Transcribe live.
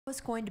was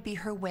going to be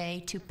her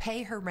way to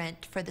pay her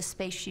rent for the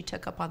space she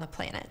took up on the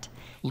planet.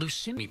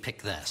 Lucinda, me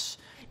pick this.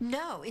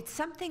 No, it's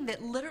something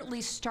that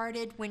literally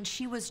started when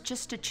she was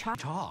just a child.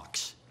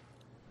 Talks.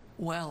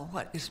 Well,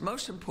 what is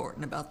most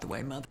important about the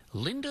way Mother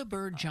Linda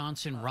Bird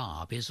Johnson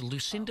Robb is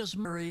Lucinda's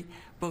Murray,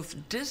 both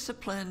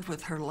disciplined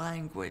with her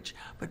language,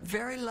 but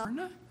very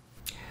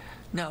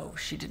No,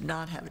 she did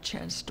not have a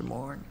chance to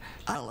mourn.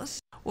 Alice,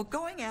 well,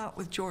 going out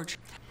with George,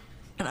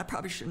 and I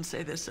probably shouldn't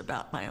say this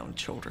about my own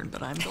children,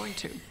 but I'm going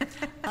to.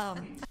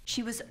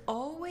 She was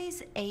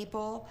always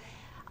able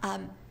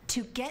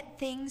to get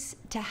things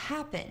to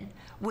happen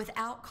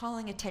without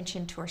calling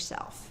attention to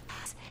herself.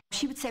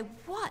 She would say,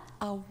 "What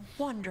a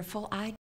wonderful idea."